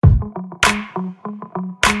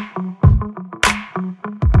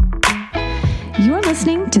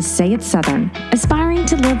to Say It Southern, aspiring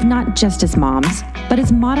to live not just as moms, but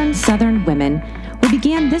as modern Southern women. We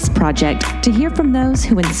began this project to hear from those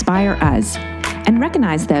who inspire us and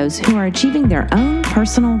recognize those who are achieving their own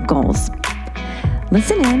personal goals.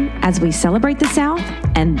 Listen in as we celebrate the South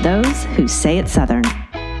and those who say it Southern.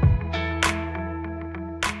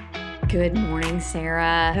 Good morning,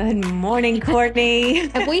 Sarah. Good morning, Courtney.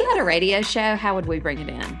 If we had a radio show, how would we bring it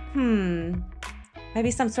in? Maybe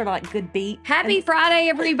some sort of like good beat. Happy Friday,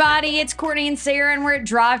 everybody. It's Courtney and Sarah, and we're at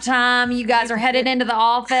drive time. You guys are headed into the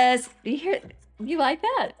office. You like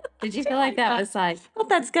that? Did you feel like that was like? Well,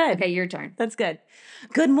 that's good. Okay, your turn. That's good.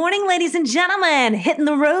 Good morning, ladies and gentlemen. Hitting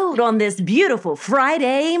the road on this beautiful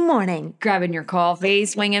Friday morning. Grabbing your coffee,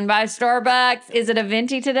 swinging by Starbucks. Is it a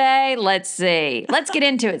venti today? Let's see. Let's get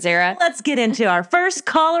into it, Sarah. Let's get into our first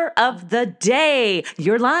caller of the day.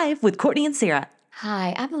 You're live with Courtney and Sarah.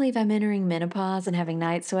 Hi, I believe I'm entering menopause and having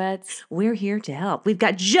night sweats. We're here to help. We've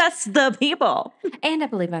got just the people. And I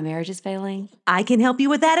believe my marriage is failing. I can help you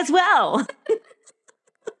with that as well.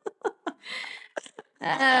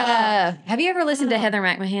 Have you ever listened to Heather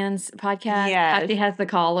McMahon's podcast? Yes. She has the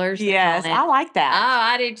callers. Yes, I like that.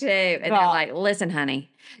 Oh, I do too. And they're like, listen,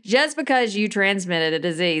 honey, just because you transmitted a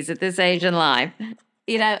disease at this age in life,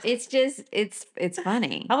 you know, it's just, it's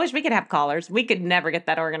funny. I wish we could have callers. We could never get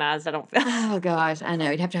that organized, I don't feel. Oh, gosh, I know.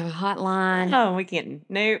 You'd have to have a hotline. Oh, we can't.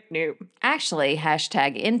 Nope. Actually,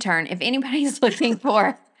 hashtag intern. If anybody's looking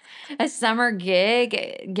for a summer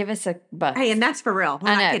gig, give us a buzz. Hey, and that's for real. We're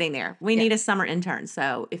I not know. kidding there. We need a summer intern.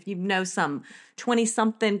 So if you know some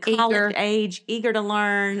 20-something college age, eager to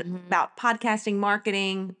learn about podcasting,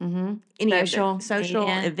 marketing, any Social, of the social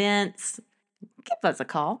media. events, give us a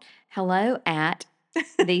call. Hello at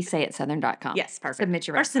thesayitsouthern.com. Yes, perfect. Submit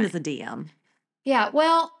your Or send resume. us a DM. Yeah,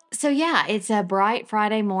 well, so yeah, it's a bright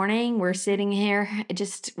Friday morning. We're sitting here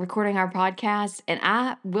just recording our podcast, and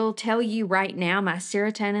I will tell you right now, my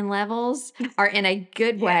serotonin levels are in a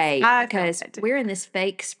good way I feel because it. we're in this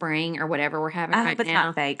fake spring or whatever we're having I right hope it's now.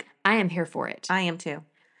 not fake. I am here for it. I am too.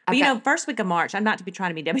 But Okay. first week of March, I'm not to be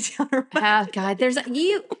trying to be Debbie Downer. Oh God,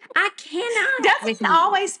 I cannot. Doesn't with it you.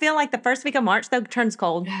 always feel like the first week of March, though, turns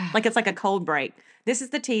cold? Like it's like a cold break. This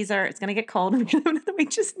is the teaser. It's going to get cold. We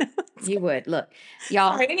just know it. You would look,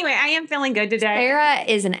 y'all. All right, anyway, I am feeling good today. Sarah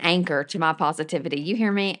is an anchor to my positivity. You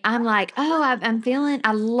hear me? I'm like, I'm feeling,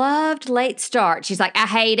 I loved late start. She's like, I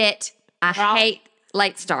hate it. I hate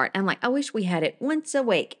late start. I'm like, I wish we had it once a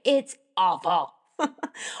week. It's awful.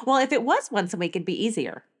 Well, if it was once a week, it'd be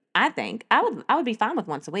easier. I think I would be fine with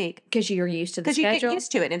once a week Because you're used to the because you schedule. get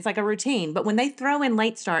used to it. And it's like a routine. But when they throw in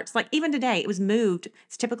late starts, like even today, it was moved.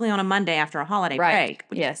 It's typically on a Monday after a holiday break,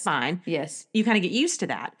 which Yes. is fine. Yes. You kind of get used to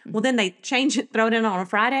that. Well, then they change it, throw it in on a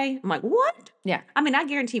Friday. I'm like, what? Yeah. I mean, I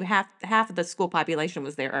guarantee you half of the school population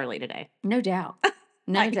was there early today. No doubt.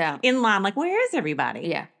 No Like, doubt. in line, like, where is everybody?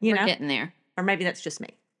 Yeah. You we're know? getting there. Or maybe that's just me.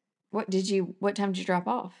 What time did you drop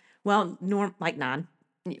off? Well, like 9.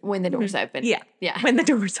 When the doors open. Yeah. Yeah. When the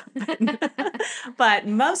doors open. But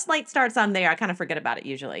most late starts I'm there, I kind of forget about it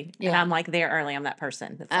usually. And Yeah. I'm like there early. I'm that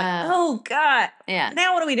person. It's like, oh God. Yeah.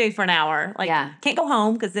 Now what do we do for an hour? Like, Yeah. can't go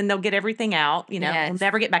home because then they'll get everything out. You know, Yes. we'll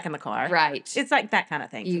never get back in the car. Right. It's like that kind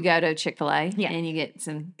of thing. You go to Chick-fil-A Yeah. and you get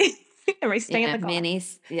some Everybody stay in the car.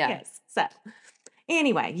 minis. Yeah. Yes. So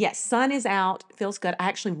anyway, yes, sun is out. Feels good. I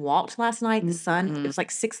actually walked last night. The sun, it was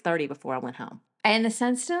like 6:30 before I went home. And the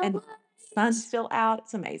sun's still And sun's still out.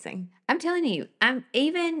 It's amazing. I'm telling you,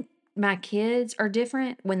 even my kids are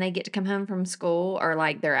different when they get to come home from school or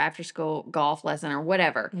like their after school golf lesson or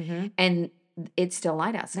whatever. And it's still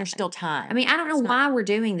light outside. There's still time. I mean, I don't know why we're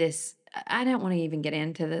doing this. I don't want to even get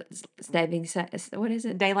into the savings. What is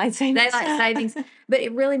it? Daylight savings. Daylight savings. But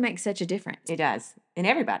it really makes such a difference. It does. In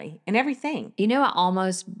everybody. In everything. You know, I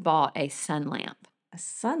almost bought a sun lamp A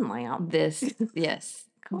sun lamp. this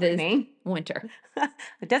Courtney. winter.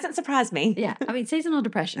 It doesn't surprise me. Yeah. I mean, seasonal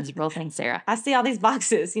depression is a real thing, Sarah. I see all these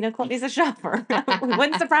boxes. You know, Courtney's a shopper. It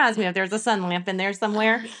wouldn't surprise me if there's a sun lamp in there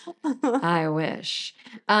somewhere. I wish.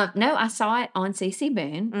 No, I saw it on CC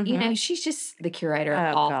Boone. You know, she's just the curator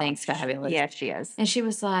of all things fabulous. Yes, she is. And she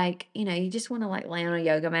was like, you know, you just want to like lay on a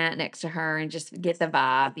yoga mat next to her and just get the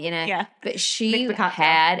vibe, you know? Yeah. But she the cocktail.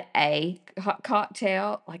 had a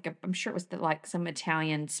cocktail, like I'm sure it was like some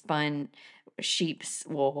Italian spun sheep's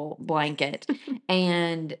wool blanket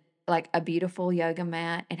and like a beautiful yoga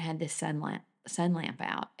mat and had this sun lamp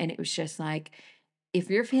out. And it was just like, if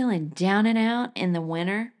you're feeling down and out in the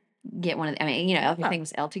winter, get one of the, I mean, you know, everything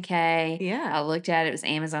was LTK. Yeah. I looked at it. It was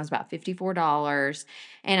Amazon's about $54.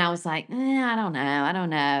 And I was like, I don't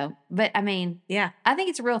know. But I mean, Yeah. I think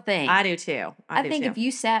it's a real thing. I do too. I think if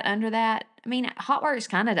you sat under that I mean, Hot Works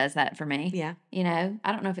kind of does that for me. Yeah. You know,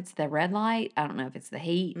 I don't know if it's the red light. I don't know if it's the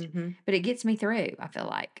heat, but it gets me through, I feel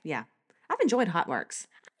like. Yeah. I've enjoyed Hot Works.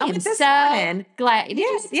 I am went this so morning. glad. Did you?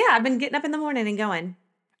 Yes. Yeah. I've been getting up in the morning and going.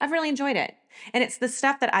 I've really enjoyed it. And it's the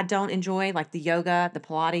stuff that I don't enjoy, like the yoga, the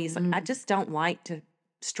Pilates. I just don't like to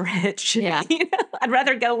stretch. Yeah. You know, I'd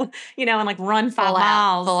rather go, you know, and like run 5 Full out,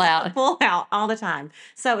 miles. full out. Full out all the time.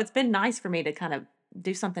 So it's been nice for me to kind of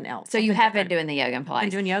do something else. So you something have been different. doing the yoga and Pilates. Been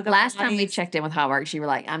doing yoga, Last time we Pilates. checked in with Hot Works, you were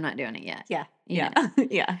like, I'm not doing it yet. Yeah. You Yeah. know.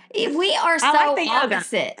 Yeah. We are so I like the yoga.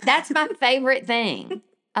 opposite. That's my favorite thing.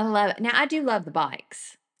 I love it. Now, I do love the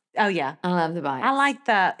bikes. Oh, yeah. I love the bikes. I like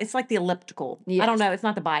it's like the elliptical. I don't know. It's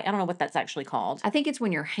not the bike. I don't know what that's actually called. I think it's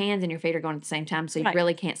when your hands and your feet are going at the same time, so you Right.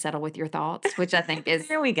 really can't settle with your thoughts, which I think is,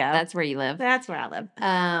 There we go. that's where you live. That's where I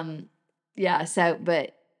live. Yeah, so,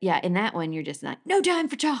 but yeah, in that one, you're just like, no time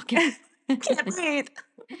for talking. Can't breathe.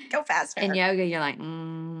 Go faster. In yoga, you're like,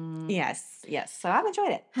 Yes, yes. So I've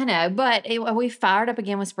enjoyed it. I know, but we fired up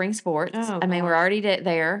again with spring sports. Oh, I mean, we're already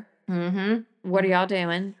there. Mm-hmm. What are y'all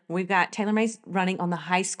doing? We've got Taylor May's running on the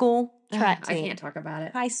high school track I team. can't talk about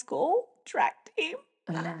it. High school track team.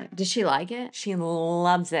 Does she like it? She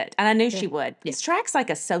loves it. And I knew she would. Yeah. This track's like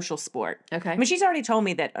a social sport. Okay. I mean, she's already told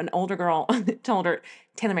me that an older girl told her,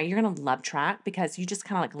 Taylor May, you're going to love track because you just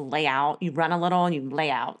kind of like lay out. You run a little and you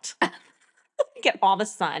lay out. You get all the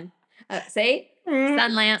sun. See?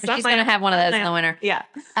 Sun lamp. Sun She's going to lamp. have one of those in the Lamp. winter. Yeah.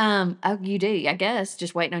 Oh, you do, I guess.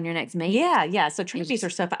 Just waiting on your next meet. Yeah, yeah. So track meets are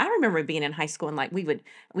so fun. I remember being in high school and like we'd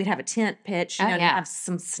have a tent pitch, you know, and have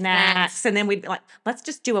some snacks, and then we'd be like, let's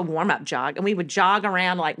just do a warm up jog, and we would jog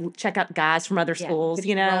around like check out guys from other schools,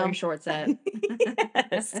 you Roll know. your shorts up.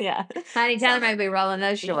 Yes, yeah. Honey, Taylor May will be rolling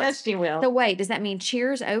those shorts. Yes, she will. So wait, does that mean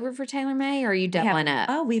cheers over for Taylor May, or are you doubling up?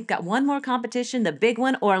 Oh, we've got one more competition, the big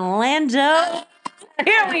one, Orlando.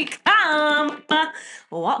 Here we come.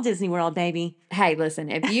 Walt Disney World, baby. Hey, listen,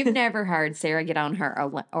 if you've never heard Sarah get on her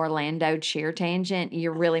Orlando cheer tangent,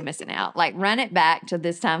 you're really missing out. Like, run it back to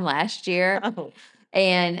this time last year, Oh.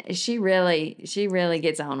 and she really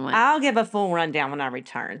gets on one. I'll give a full rundown when I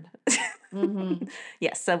return.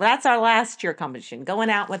 Yes, so that's our last cheer competition. Going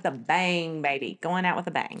out with a bang, baby. Going out with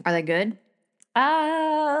a bang. Are they good?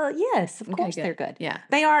 Yes, of course good. they're good. Yeah.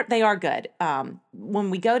 They are good. When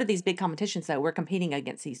we go to these big competitions, though, we're competing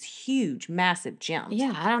against these huge, massive gyms.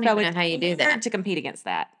 Yeah, I don't So even know it's how you do hard that. to compete against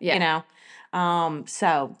that. Yeah. You know,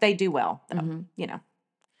 so they do well. You know,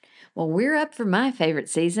 Well, we're up for my favorite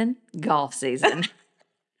season, golf season.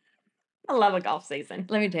 I love a golf season.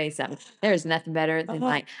 Let me tell you something. There's nothing better than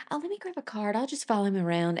like, oh, let me grab a card. I'll just follow him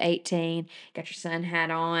around 18. Got your sun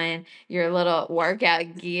hat on, your little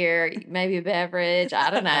workout gear, maybe a beverage.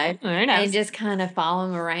 I don't know. Who knows? And just kind of follow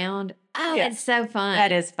him around. Oh, Yeah. it's so fun.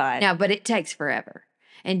 That is fun. No, but it takes forever.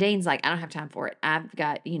 And Dean's like, I don't have time for it. I've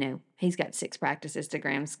got, he's got 6 practices to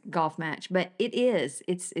Graham's golf match, but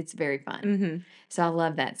it's very fun. Mm-hmm. So I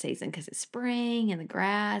love that season because it's spring and the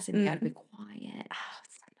grass and you got to be quiet. Oh,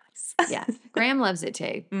 it's so nice. Yeah, Graham loves it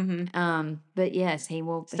too. Mm-hmm. But yes, he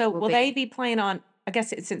will. So will they be playing on? I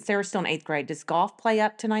guess since they're still in 8th grade, does golf play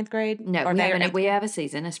up to 9th grade? No, Or we have a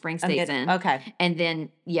season, a spring season. Okay. And then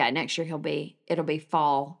next year it'll be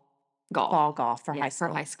fall golf. Fall golf for Yeah, high school.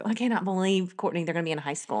 for high school. I cannot believe, Courtney, they're going to be in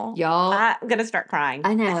high school. Y'all, I'm going to start crying.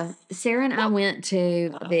 I know. Sarah and I went to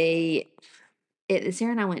what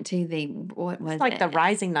was It's like it? the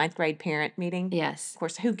rising 9th grade parent meeting. Yes. Of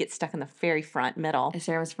course, who gets stuck in the very front middle?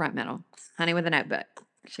 Sarah was front middle. Honey with a notebook.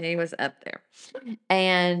 She was up there.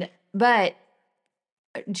 But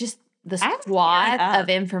just the I'm swath tearing up. of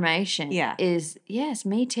information Yeah. is, yes,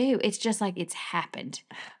 me too. It's just like it's happened.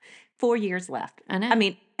 4 years left. I know. I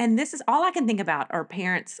mean, and this is all I can think about are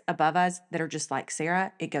parents above us that are just like,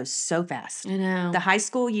 Sarah, it goes so fast. I know. The high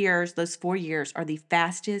school years, those 4 years, are the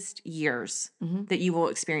fastest years Mm-hmm. that you will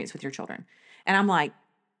experience with your children. And I'm like,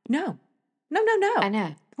 no. I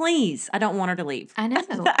know. Please, I don't want her to leave. I know.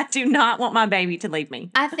 I do not want my baby to leave me.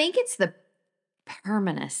 I think it's the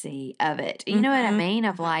permanency of it. You know what I Mhm. mean?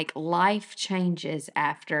 Of like life changes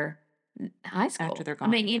after high school. After they're I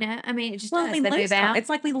mean, gone. it just Well, does. we They lose move them. out. It's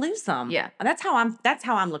like we lose them. Yeah. That's how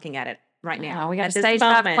I'm looking at it right now. Oh, we got a At this stage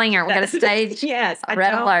 5 moment. clinger. We got a stage. Yes. I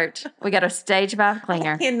Red don't- alert. We got a stage 5 I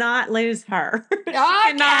clinger. cannot lose her. She Okay.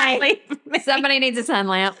 cannot leave me. Somebody needs a sun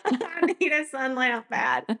lamp. I need a sun lamp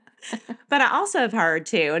bad. But I also have heard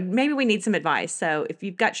too, and maybe we need some advice. So if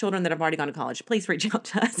you've got children that have already gone to college, please reach out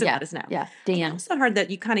to us and let us know. Yeah. I DM. also heard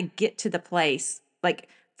that you kind of get to the place, like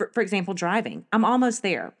for example, driving. I'm almost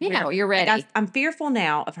there. Yeah, you're ready. Like, I'm fearful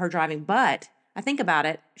now of her driving, but I think about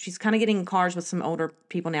it. She's kind of getting in cars with some older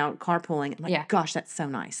people now, carpooling. I'm like, Yeah. gosh, that's so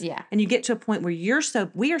nice. Yeah. And you get to a point where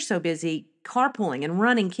we are so busy carpooling and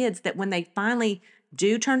running kids that when they finally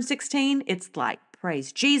do turn 16, it's like,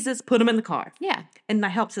 praise Jesus, put them in the car. Yeah. And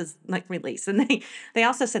that helps us like release. And they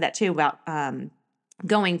also said that too about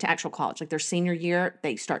going to actual college. Like their senior year,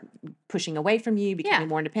 they start pushing away from you, becoming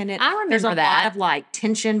more independent. I remember There's a that. lot of like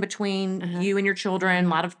tension between you and your children, a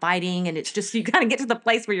lot of fighting. And it's just, you kind of get to the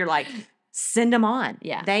place where you're like, send them on.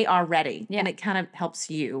 Yeah. They are ready. Yeah. And it kind of helps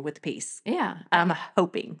you with peace. Yeah. I'm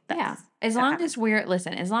hoping that's as long as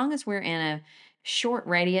we're in a short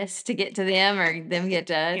radius to get to them or them get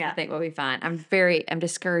to us, I think we'll be fine. I'm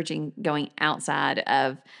discouraging going outside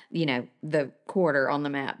of, the quarter on the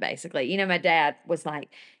map, basically. My dad was like,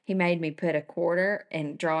 he made me put a quarter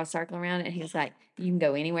and draw a circle around it. And he was like, you can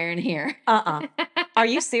go anywhere in here. Are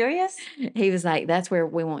you serious? He was like, that's where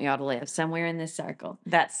we want y'all to live, somewhere in this circle.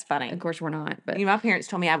 That's funny. Of course, we're not. But my parents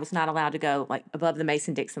told me I was not allowed to go like above the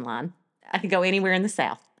Mason-Dixon line. I could go anywhere in the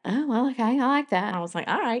South. Oh, well, okay. I like that. I was like,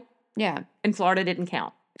 all right. Yeah. And Florida didn't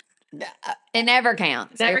count. It never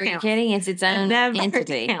counts. Never Are you counts. kidding? It's its own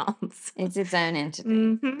entity. Counts. It's its own entity.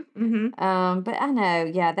 Mm-hmm. But I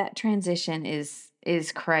know, that transition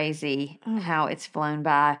is crazy how it's flown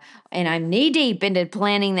by. And I'm knee deep into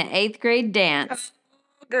planning the 8th grade dance.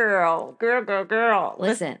 Girl.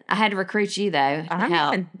 Listen, I had to recruit you though.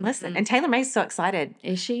 Listen. And Taylor May's so excited.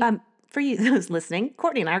 Is she? For you those listening,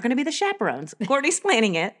 Courtney and I are going to be the chaperones. Courtney's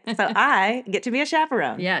planning it, so I get to be a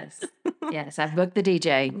chaperone. Yes. Yes, I've booked the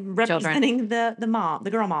DJ. Representing the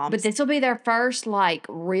girl moms. But this will be their first like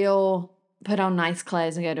real put on nice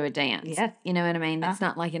clothes and go to a dance. Yeah. You know what I mean? That's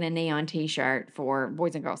not like in a neon t-shirt for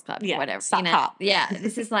Boys and Girls Club or whatever. Sock hop. Yeah.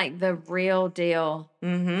 This is like the real deal.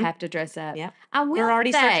 Have to dress up. Yeah. I will We're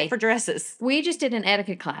already say, searching for dresses. we just did an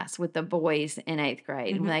etiquette class with the boys in 8th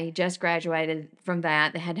grade. And they just graduated from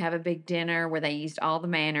that. They had to have a big dinner where they used all the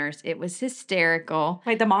manners. It was hysterical.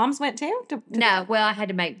 Wait, the moms went too? No, well, I had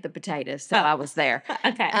to make the potatoes, so I was there.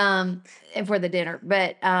 Okay. For the dinner.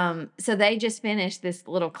 But so they just finished this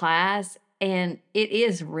little class. And it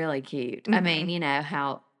is really cute. I mean,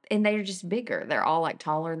 how, and they're just bigger. They're all like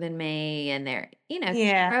taller than me. And they're, you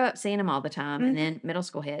grow up seeing them all the time. And then middle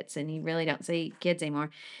school hits and you really don't see kids anymore.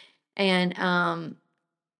 And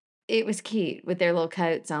it was cute with their little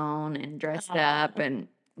coats on and dressed up. And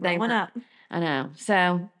they went up. I know.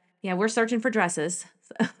 So. Yeah, we're searching for dresses.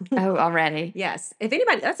 Oh, already? Yes. If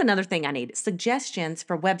anybody, that's another thing I need. Suggestions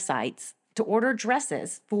for websites to order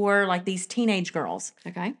dresses for like these teenage girls.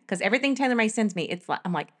 Okay. Because everything Taylor May sends me, it's like,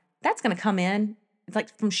 I'm like, that's going to come in. It's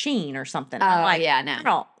like from Shein or something. Oh, I'm like, yeah, no.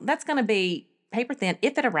 Girl, that's going to be paper thin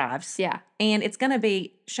if it arrives. Yeah. And it's going to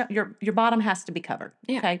be, your bottom has to be covered.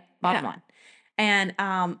 Yeah. Okay. Bottom line. And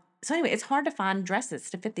so anyway, it's hard to find dresses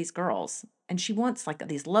to fit these girls. And she wants like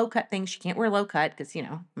these low cut things. She can't wear low cut because,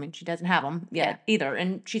 she doesn't have them yet either.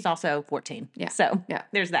 And she's also 14. Yeah. So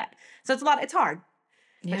there's that. So it's hard.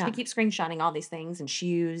 But Yeah. she keeps screenshotting all these things and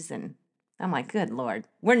shoes. And I'm like, good Lord,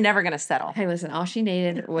 we're never going to settle. Hey, listen, all she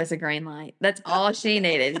needed was a green light. That's all she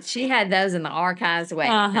needed. She had those in the archives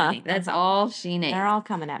waiting. That's all she needed. They're all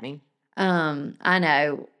coming at me. I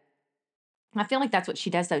know. I feel like that's what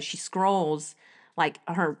she does, though. She scrolls like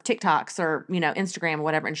her TikToks or, Instagram or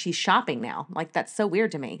whatever, and she's shopping now. Like, that's so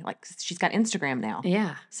weird to me. Like, she's got Instagram now.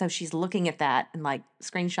 Yeah. So she's looking at that and like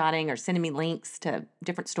screenshotting or sending me links to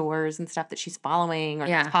different stores and stuff that she's following or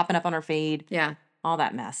that's popping up on her feed. Yeah. All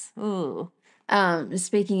that mess. Ooh.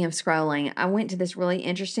 Speaking of scrolling, I went to this really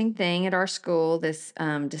interesting thing at our school, this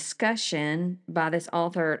discussion by this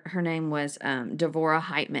author. Her name was Devorah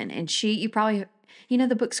Heitman. And you probably,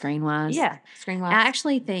 the book Screenwise. Yeah, Screenwise. I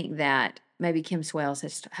actually think that maybe Kim Swales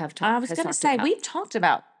have talked. I was going to say, we've talked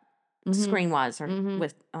about Screenwise or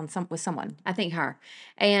with someone. I think her.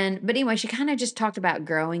 But anyway, she kind of just talked about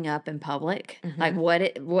growing up in public, like what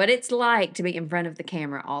it's like to be in front of the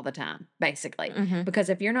camera all the time, basically. Because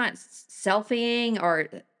if you're not selfieing or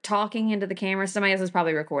talking into the camera, somebody else is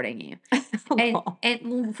probably recording you.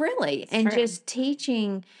 and really, it's and true. Just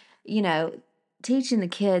teaching the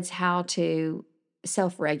kids how to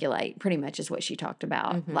self-regulate, pretty much is what she talked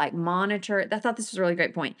about. Like monitor. I thought this was a really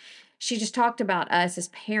great point. She just talked about us as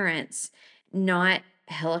parents not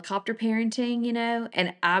helicopter parenting,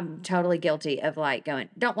 and I'm totally guilty of like going,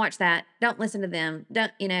 don't watch that, don't listen to them,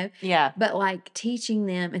 don't, Yeah. But like teaching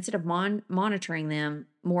them instead of monitoring them,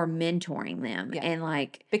 more mentoring them. Yeah. And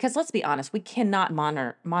like, because let's be honest, we cannot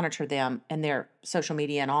monitor them and their social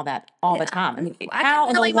media and all that all the time. I mean, I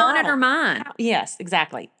can really monitor mine. Yes,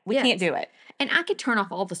 exactly. We can't do it. And I could turn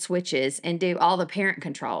off all the switches and do all the parent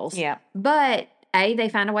controls. Yeah. But A, they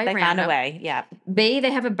find a way around. They find a way, yeah. B,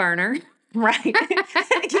 they have a burner. Right.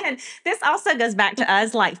 Again, this also goes back to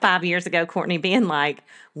us like 5 years ago, Courtney being like,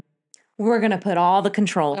 we're going to put all the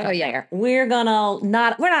controls up there. We're not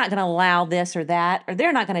going to allow this or that, or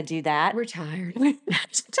they're not going to do that. We're tired. We're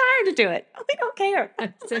tired to do it. We don't care.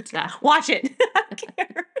 I'm so tired. Watch it. I don't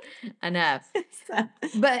care. Enough.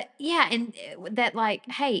 But yeah, and that like,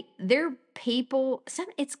 hey, they're people.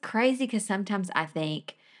 It's crazy because sometimes I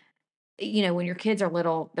think, when your kids are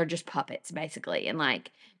little, they're just puppets basically, and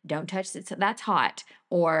like, don't touch it. So that's hot,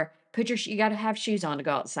 or you got to have shoes on to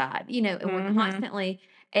go outside. And we're constantly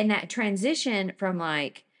in that transition from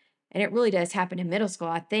like, and it really does happen in middle school.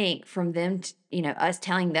 I think from them, us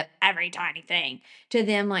telling them every tiny thing to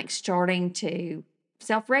them like starting to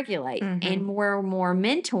self-regulate and more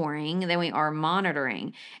mentoring than we are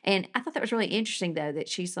monitoring. And I thought that was really interesting though, that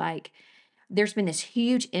she's like, there's been this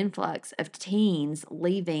huge influx of teens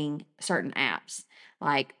leaving certain apps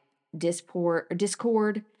like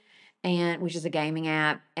Discord, and which is a gaming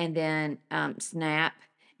app, and then Snap,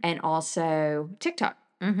 and also TikTok,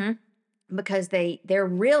 because they're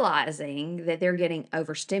realizing that they're getting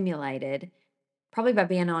overstimulated, probably by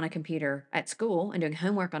being on a computer at school and doing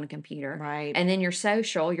homework on a computer, right? And then you're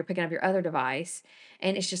picking up your other device,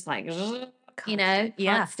 and it's just like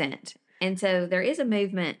constant. And so there is a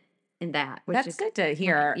movement in that, which is good to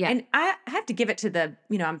hear. Yeah. And I have to give it to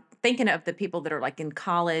I'm thinking of the people that are like in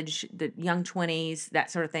college, the young 20s,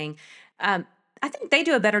 that sort of thing. I think they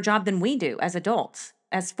do a better job than we do as adults,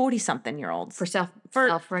 as 40-something-year-olds. For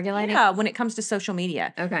self-regulating? Yeah, when it comes to social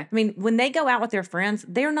media. Okay. I mean, when they go out with their friends,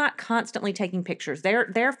 they're not constantly taking pictures.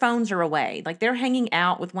 Their phones are away. Like, they're hanging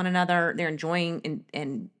out with one another. They're enjoying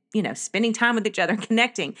and spending time with each other,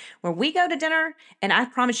 connecting. Where we go to dinner, and I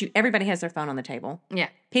promise you, everybody has their phone on the table. Yeah.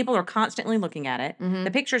 People are constantly looking at it.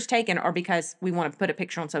 The pictures taken are because we want to put a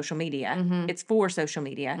picture on social media. It's for social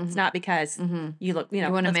media. It's not because you look, you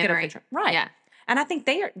want let's a get a memory. picture. Right. Yeah. And I think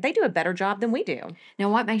they do a better job than we do. Now,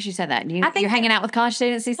 what makes you say that? You're hanging out with college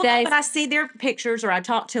students these days? But I see their pictures, or I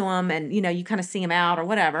talk to them, and, you kind of see them out or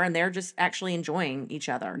whatever, and they're just actually enjoying each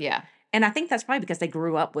other. Yeah. And I think that's probably because they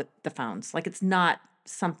grew up with the phones. Like, it's not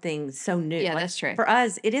something so new. Yeah, like, that's true. For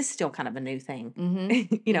us, it is still kind of a new thing.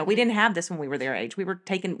 We didn't have this when we were their age. We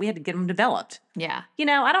had to get them developed. Yeah.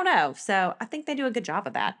 I don't know. So I think they do a good job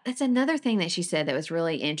of that. That's another thing that she said that was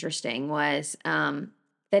really interesting was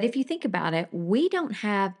that if you think about it, we don't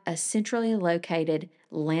have a centrally located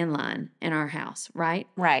landline in our house, right?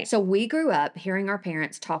 Right. So we grew up hearing our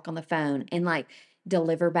parents talk on the phone and like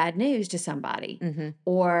deliver bad news to somebody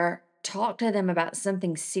or talk to them about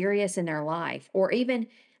something serious in their life, or even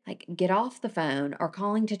like get off the phone or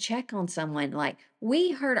calling to check on someone. Like,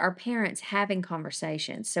 we heard our parents having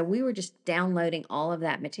conversations. So we were just downloading all of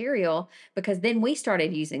that material because then we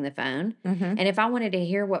started using the phone. And if I wanted to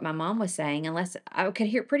hear what my mom was saying, unless I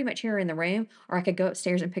could pretty much hear her in the room, or I could go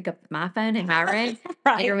upstairs and pick up my phone in my room.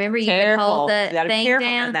 Right. And remember, you could hold the thing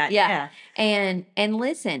down. Yeah. And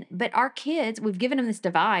listen. But our kids, we've given them this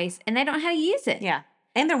device and they don't know how to use it. Yeah.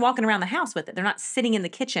 And they're walking around the house with it. They're not sitting in the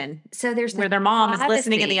kitchen. So there's where their mom is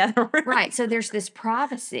listening in the other room. Right. So there's this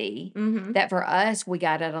privacy that for us, we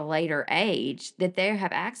got at a later age that they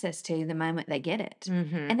have access to the moment they get it.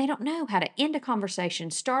 And they don't know how to end a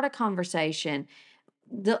conversation, start a conversation,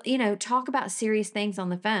 talk about serious things on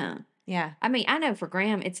the phone. Yeah. I mean, I know for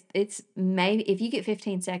Graham, it's maybe if you get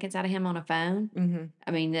 15 seconds out of him on a phone,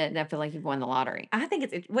 I mean, I feel like you've won the lottery. I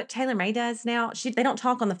think it's what Taylor May does now. They don't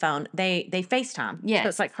talk on the phone. They FaceTime. Yes. So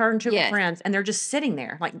it's like her and two friends, and they're just sitting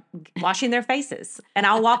there, like washing their faces. And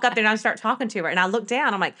I'll walk up there and I start talking to her, and I look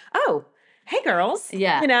down. I'm like, oh, hey, girls.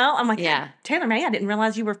 Yeah. I'm like, Taylor May, I didn't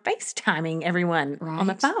realize you were FaceTiming everyone on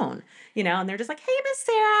the phone. And they're just like, hey, Miss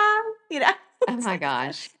Sarah. Oh my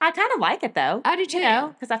gosh. I kind of like it though. I do too.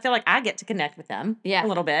 Because I feel like I get to connect with them a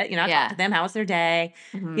little bit. I talk to them. How was their day?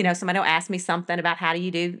 Somebody will ask me something about how do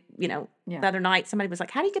you do, the other night somebody was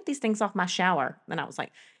like, how do you get these things off my shower? And I was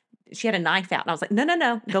like, she had a knife out. And I was like,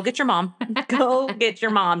 no. Go get your mom. Go get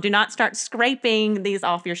your mom. Do not start scraping these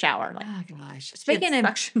off your shower. Like, oh gosh. Speaking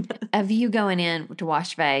of you going in to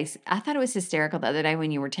wash face, I thought it was hysterical the other day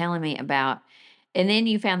when you were telling me about, and then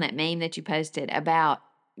you found that meme that you posted about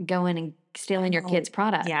going and stealing your kids'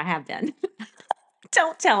 product. Yeah, I have been.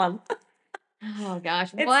 Don't tell them. Oh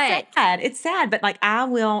gosh, what? It's sad, but like I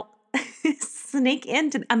will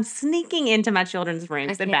I'm sneaking into my children's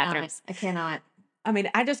rooms and bathrooms. I cannot. I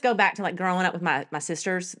mean, I just go back to like growing up with my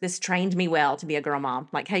sisters. This trained me well to be a girl mom.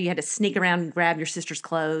 Like how you had to sneak around and grab your sister's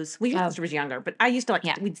clothes. Well, your sister was younger, but I used to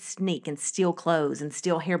we'd sneak and steal clothes and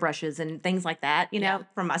steal hairbrushes and things like that,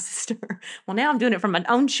 from my sister. Well, now I'm doing it from my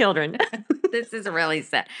own children. This is really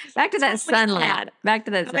sad. Back to that sunlight. Back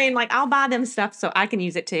to that. I mean, like I'll buy them stuff so I can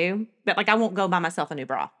use it too, but like I won't go buy myself a new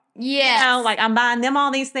bra. Yeah. Like I'm buying them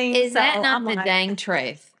all these things. Is that not the dang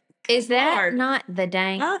truth? Is that Lord. not the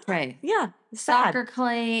dang truth? Yeah. Soccer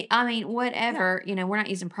clean. I mean, whatever. You know, we're not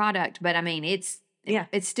using product, but I mean, it's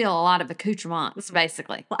still a lot of accoutrements,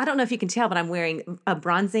 basically. Well, I don't know if you can tell, but I'm wearing a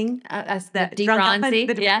bronzing. The deep bronzy.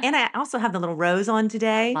 Yeah. And I also have the little rose on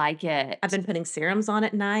today. Like it. I've been putting serums on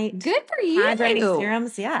at night. Good for you. Hydrating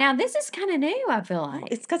serums, yeah. Now, this is kind of new, I feel like.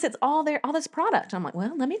 It's because it's all there, all this product. I'm like,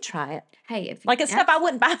 well, let me try it. Hey, if like it's stuff I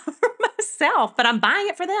wouldn't buy for myself, but I'm buying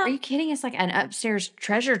it for them. Are you kidding? It's like an upstairs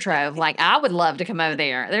treasure trove. Like, I would love to come over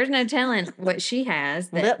there. There's no telling what she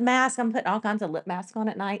has. Lip mask. I'm putting all kinds of lip mask on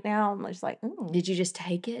at night now. I'm just like, Did you just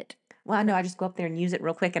take it? Well, I know. I just go up there and use it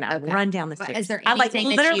real quick, and I run down the stairs. Is there anything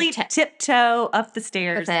I literally tiptoe up the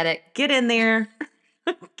stairs. Pathetic. Get in there,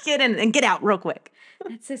 get in, and get out real quick.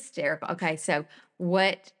 That's hysterical. Okay, so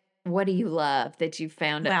what do you love that you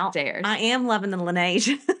found upstairs? I am loving the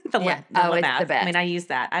Laneige. the lip mask. The best. I mean, I use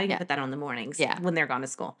that. I even put that on in the mornings when they're gone to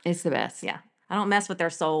school. It's the best. Yeah. I don't mess with their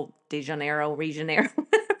Sol de Janeiro, Regeneiro.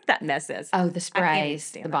 That mess is. Oh, the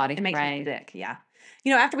sprays, the body sprays. It makes me sick. Yeah.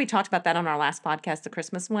 You know, after we talked about that on our last podcast, the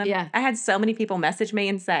Christmas one, I had so many people message me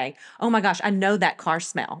and say, oh my gosh, I know that car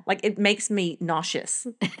smell. Like, it makes me nauseous.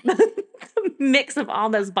 Mix of all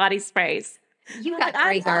those body sprays. You got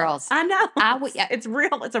three girls. I know. It's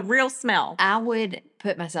real. It's a real smell. I would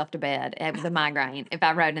put myself to bed with a migraine if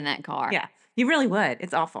I rode in that car. Yeah, you really would.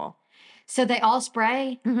 It's awful. So they all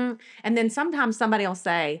spray? Mm-hmm. And then sometimes somebody will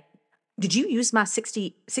say, did you use my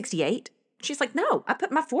 68? She's like, no, I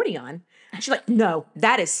put my 40 on. She's like, no,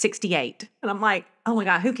 that is 68. And I'm like, oh my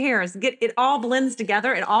God, who cares? It all blends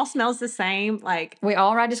together. It all smells the same. Like, we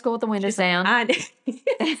all ride to school with the windows down.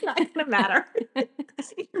 It's not going to matter.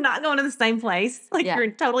 You're not going to the same place. Like, you're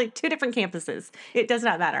in totally two different campuses. It does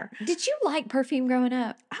not matter. Did you like perfume growing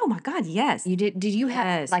up? Oh my God, yes. You did? Did you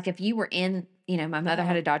have, like, if you were in, you know, my mother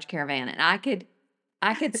had a Dodge Caravan, and I could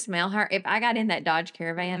smell her. If I got in that Dodge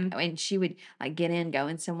Caravan and she would like go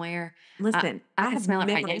in somewhere. Listen, I could smell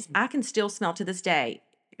it right now. I can still smell to this day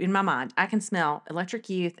in my mind. I can smell Electric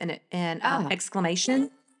Youth and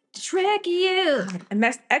Exclamation. Trick you. And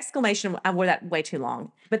Exclamation, I wore that way too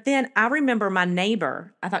long. But then I remember my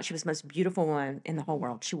neighbor. I thought she was the most beautiful one in the whole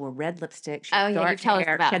world. She wore red lipstick. She had dark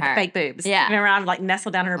hair. She had the fake boobs. Yeah. Remember, I would like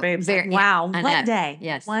nestle down in her boobs. Wow. One day.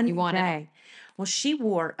 Yes. One day. Well, she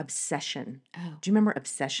wore Obsession. Oh. Do you remember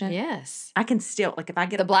Obsession? Yes. I can still, like, if I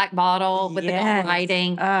get the black bottle with the gold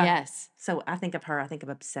lighting. Yes. So I think of her. I think of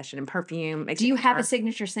Obsession and perfume. Do you have a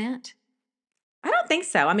signature scent? I don't think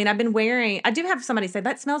so. I mean, I do have somebody say,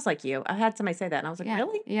 that smells like you. I had somebody say that, and I was like,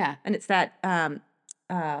 really? Yeah. And it's that,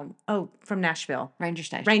 from Nashville. Ranger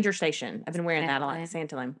Station. Ranger Station. I've been wearing that a lot.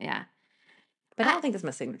 Santalum. Yeah. But I don't think it's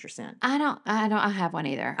my signature scent. I don't have one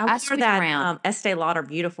either. I wore that Estee Lauder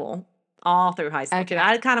Beautiful all through high school. Okay.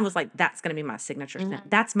 I kind of was like, that's going to be my signature scent.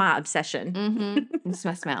 That's my obsession. Mm-hmm. It's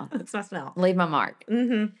my smell. It's my smell. Leave my mark.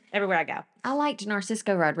 Mm-hmm. Everywhere I go. I liked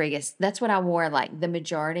Narcisco Rodriguez. That's what I wore like the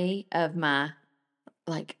majority of my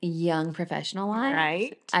like young professional life.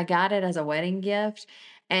 Right. I got it as a wedding gift.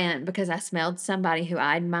 And because I smelled somebody who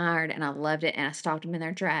I admired and I loved it, and I stalked them in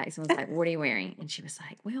their drags and was like, what are you wearing? And she was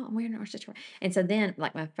like, well, I'm wearing Narcisco. And so then,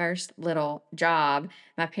 like, my first little job,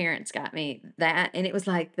 my parents got me that. And it was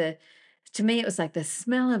like to me, it was like the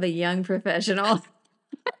smell of a young professional.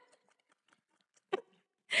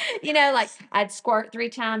 You know, like I'd squirt 3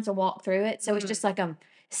 times and walk through it. So it's just like a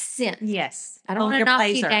scent. Yes. I don't want to knock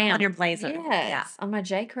you down. On your blazer. Yes. Yeah. On my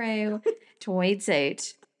J. Crew tweed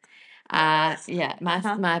suit. My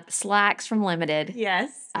slacks from Limited.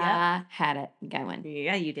 Yes. I had it going.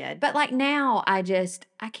 Yeah, you did. But like now I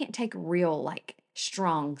can't take real like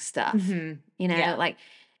strong stuff. Mm-hmm. You know, like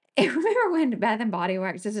I remember when Bath and Body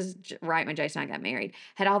Works, this is right when Jason and I got married,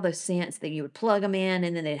 had all those scents that you would plug them in,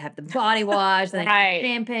 and then they'd have the body wash, then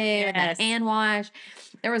shampoo, and the hand wash.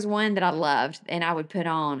 There was one that I loved, and I would put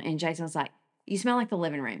on, and Jason was like, you smell like the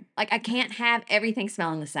living room. Like, I can't have everything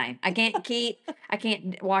smelling the same. I can't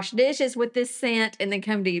wash dishes with this scent and then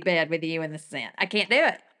come to bed with you in the scent. I can't do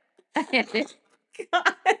it. I can't do it.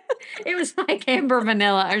 God. It was like Amber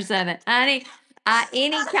Vanilla or something. Honey,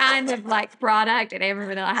 any kind of like product at Amber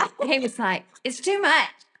Vanilla, he was like, it's too much.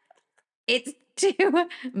 It's too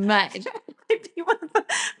much. You one of the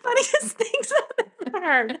funniest things I've ever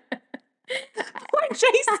heard. Poor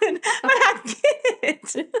Jason, but I get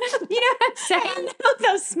it. You know what I'm saying? I know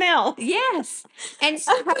those smells. Yes. And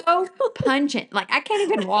so pungent. Like, I can't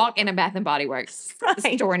even walk in a Bath and Body Works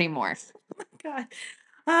store anymore. Oh, my God.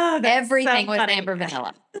 Oh, that's everything so was funny. Amber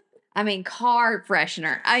Vanilla. I mean, car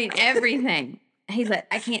freshener. I mean, everything. He's like,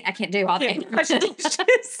 I can't do all that.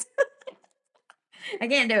 I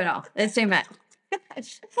can't do it all. It's too much.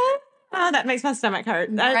 Gosh. Oh, that makes my stomach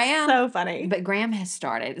hurt. That's so funny. But Graham has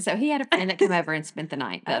started. So he had a friend that came over and spent the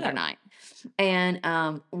night the other night.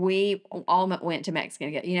 And we all went to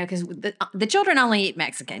Mexican, because the children only eat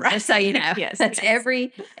Mexican. Right. Just so you know. Yes. That's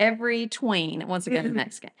every tween wants to go to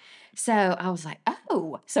Mexican. So I was like,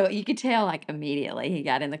 oh. So you could tell, like, immediately he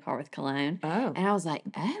got in the car with cologne. Oh. And I was like,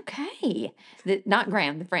 okay. Not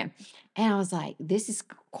Graham, the friend. And I was like, this is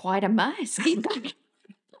quite a musk. He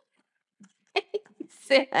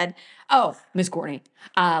said, oh, Miss Courtney,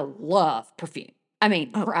 I love perfume. I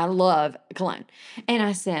mean, I love cologne. And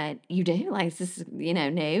I said, you do? Like, this is,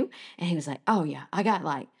 new? And he was like, oh, yeah. I got,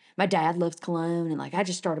 like, my dad loves cologne. And, like, I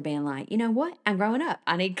just started being like, you know what? I'm growing up.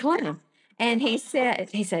 I need cologne. And he said,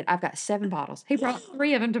 I've got 7 bottles. He brought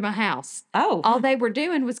 3 of them to my house. Oh. All they were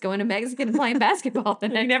doing was going to Mexican and playing basketball the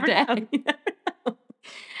next day. You never know.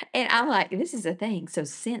 And I'm like, this is a thing. So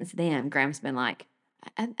since then, Graham's been like,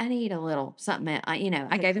 I need a little something.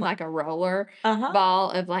 I gave him like a roller ball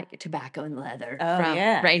of like tobacco and leather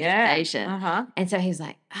from Radio Station. And so he's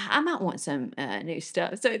like, I might want some new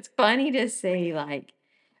stuff. So it's funny to see, like,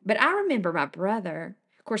 but I remember my brother,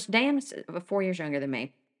 of course, Dan's 4 years younger than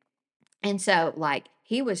me. And so, like,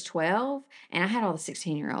 he was 12, and I had all the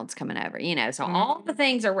 16-year-olds coming over, so all the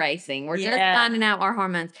things are racing. We're just finding out our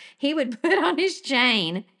hormones. He would put on his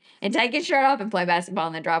chain and take his shirt off and play basketball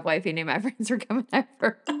in the driveway if he knew my friends were coming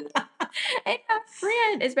over. And my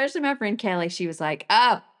friend, especially my friend Kelly, she was like,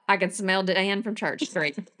 oh, I can smell Dan from Church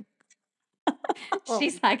Street.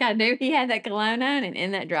 She's like, I knew he had that cologne on and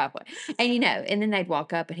in that driveway. And, and then they'd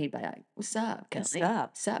walk up and he'd be like, what's up, Kelly?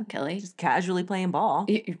 What's up, Kelly? Just casually playing ball.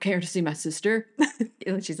 You care to see my sister?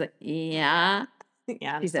 And she's like, yeah.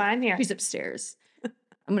 Yeah, I'm fine here. She's upstairs.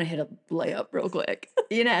 I'm going to hit a layup real quick.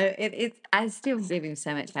 I still give him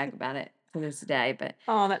so much talk about it to this day, but.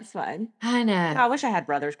 Oh, that's fun. I know. I wish I had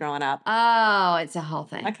brothers growing up. Oh, it's a whole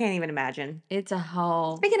thing. I can't even imagine. It's a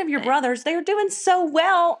whole Speaking of your brothers, they're doing so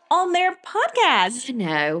well on their podcast. I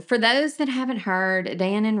know. For those that haven't heard,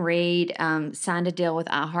 Dan and Reed signed a deal with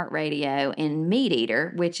iHeartRadio and Meat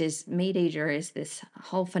Eater, which is this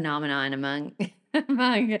whole phenomenon among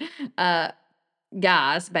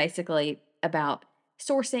guys, basically, about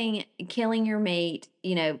sourcing, killing your meat,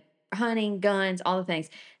 hunting, guns, all the things.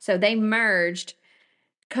 So they merged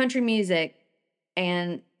country music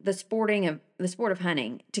and the sport of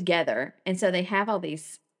hunting together. And so they have all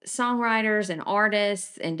these songwriters and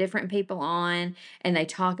artists and different people on, and they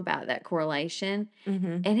talk about that correlation.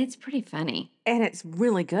 And it's pretty funny. And it's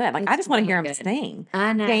really good. Like, I just want to hear him sing.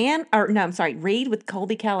 I know. Reed with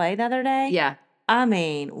Colby Calais the other day. Yeah. I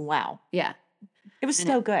mean, wow. Yeah. It was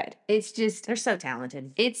so good. It's just, they're so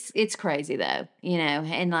talented. It's crazy though,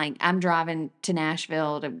 and like I'm driving to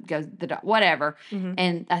Nashville to go whatever,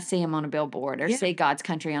 and I see him on a billboard or see God's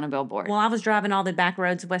Country on a billboard. Well, I was driving all the back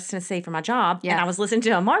roads of West Tennessee for my job, and I was listening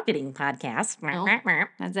to a marketing podcast. Oh,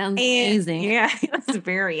 that sounds amazing. Yeah, it was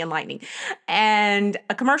very enlightening. And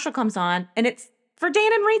a commercial comes on, and it's for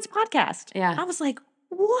Dan and Reed's podcast. Yeah. I was like,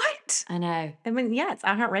 what? I know. I mean, it's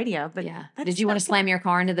iHeartRadio, but did you want to slam your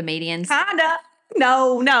car into the medians? Kinda.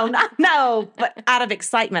 No, but out of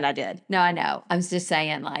excitement, I did. No, I know. I was just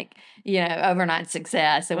saying, like, overnight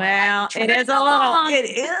success. Well, it is a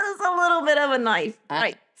little bit of a knife,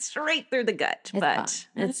 right straight through the gut.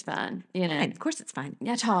 It's fun. Of course, it's fun.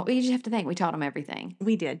 Yeah, we just have to think. We taught them everything.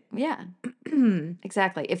 We did. Yeah,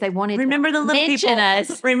 exactly. If they wanted, remember the little people.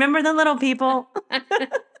 Us. Remember the little people.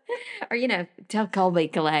 Or tell Colby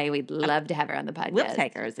Calais we'd love to have her on the podcast. We'll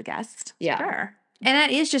take her as a guest. Yeah. Sure. And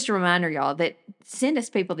that is just a reminder, y'all, that send us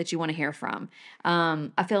people that you want to hear from.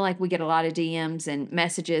 I feel like we get a lot of DMs and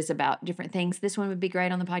messages about different things. This one would be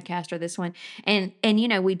great on the podcast, or this one. And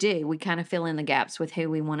we do. We kind of fill in the gaps with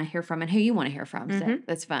who we want to hear from and who you want to hear from. So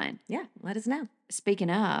that's fine. Yeah, let us know.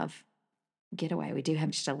 Speaking of getaway, we do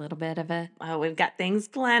have just a little bit of a... Oh, we've got things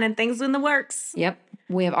planned and things in the works. Yep.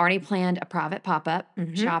 We have already planned a private pop-up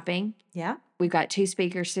shopping. Yeah. We've got 2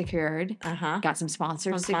 speakers secured. Got some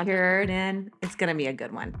sponsors secured. It's going to be a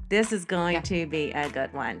good one. This is going to be a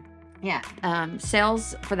good one. Yeah.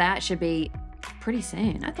 Sales for that should be pretty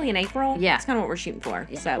soon. Hopefully in April. Yeah. That's kind of what we're shooting for.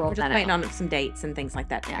 Yeah, so we're just waiting on some dates and things like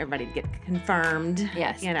that for everybody to get confirmed.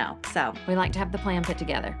 Yes. So. We like to have the plan put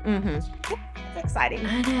together. It's exciting.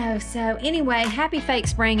 I know. So anyway, happy fake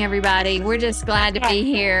spring, everybody. We're just glad to be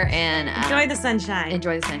here and enjoy the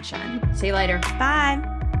sunshine. See you later.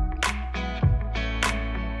 Bye.